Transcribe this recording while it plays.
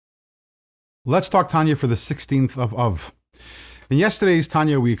Let's talk Tanya for the 16th of Av. In yesterday's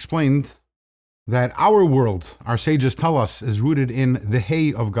Tanya, we explained that our world, our sages tell us, is rooted in the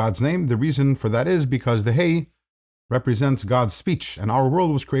Hey of God's name. The reason for that is because the Hey represents God's speech, and our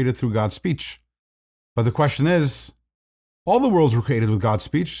world was created through God's speech. But the question is, all the worlds were created with God's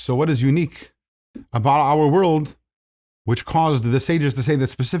speech, so what is unique about our world, which caused the sages to say that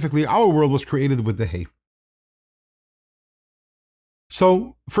specifically our world was created with the Hey?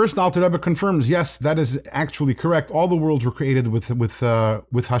 So first, the Alter Rebbe confirms, yes, that is actually correct. All the worlds were created with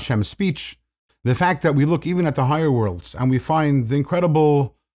Hashem's speech. The fact that we look even at the higher worlds and we find the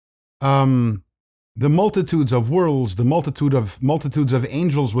incredible, the multitudes of worlds, the multitudes of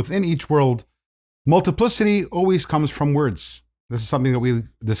angels within each world, multiplicity always comes from words. This is something that we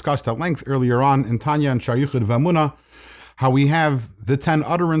discussed at length earlier on in Tanya and Shayuchid Vamuna, how we have the 10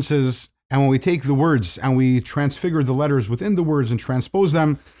 utterances. And when we take the words and we transfigure the letters within the words and transpose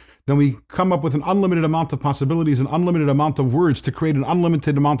them, then we come up with an unlimited amount of possibilities, an unlimited amount of words to create an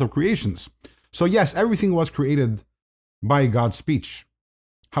unlimited amount of creations. So yes, everything was created by God's speech.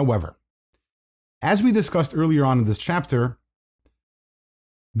 However, as we discussed earlier on in this chapter,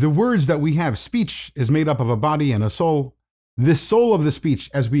 the words that we have, speech is made up of a body and a soul. The soul of the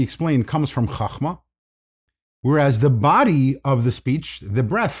speech, as we explained, comes from Chachma, whereas the body of the speech, the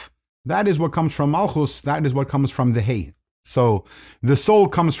breath, that is what comes from Malchus, that is what comes from the Hey. So the soul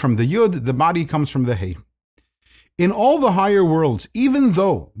comes from the Yud, the body comes from the Hey. In all the higher worlds, even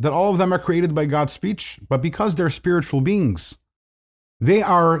though that all of them are created by God's speech, but because they're spiritual beings, they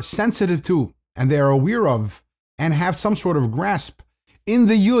are sensitive to, and they are aware of, and have some sort of grasp in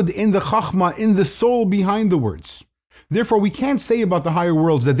the Yud, in the Chachma, in the soul behind the words. Therefore, we can't say about the higher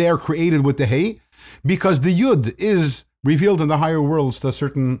worlds that they are created with the Hey, because the Yud is revealed in the higher worlds to a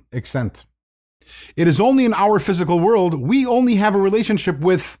certain extent. It is only in our physical world, we only have a relationship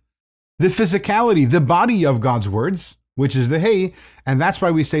with the physicality, the body of God's words, which is the Hey, and that's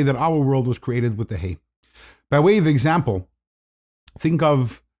why we say that our world was created with the Hey. By way of example, think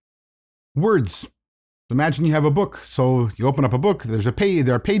of words. Imagine you have a book. So you open up a book,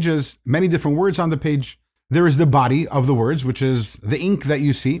 there are pages, many different words on the page. There is the body of the words, which is the ink that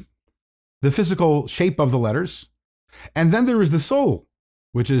you see, the physical shape of the letters. And then there is the soul,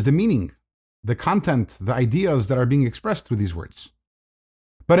 which is the meaning, the content, the ideas that are being expressed through these words.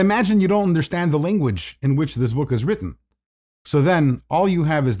 But imagine you don't understand the language in which this book is written. So then all you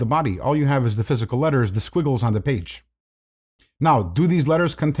have is the body, all you have is the physical letters, the squiggles on the page. Now, do these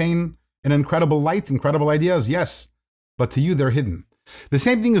letters contain an incredible light, incredible ideas? Yes, but to you they're hidden. The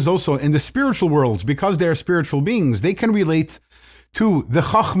same thing is also in the spiritual worlds. Because they are spiritual beings, they can relate to the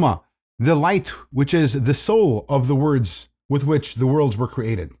Chachma, the light, which is the soul of the words with which the worlds were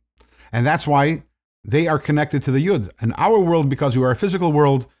created. And that's why they are connected to the Yud. In our world, because we are a physical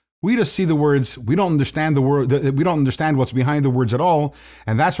world, we just see the words, we don't understand the word, we don't understand what's behind the words at all.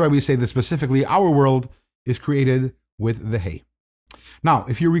 And that's why we say that specifically our world is created with the Hey. Now,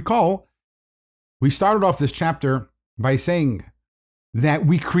 if you recall, we started off this chapter by saying that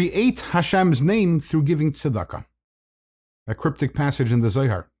we create Hashem's name through giving tzedakah. A cryptic passage in the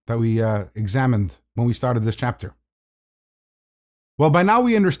Zohar that we examined when we started this chapter. Well, by now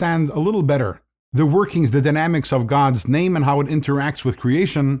we understand a little better the workings, the dynamics of God's name and how it interacts with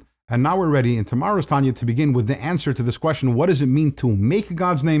creation. And now we're ready in tomorrow's Tanya to begin with the answer to this question: what does it mean to make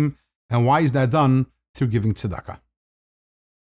God's name, and why is that done through giving tzedakah?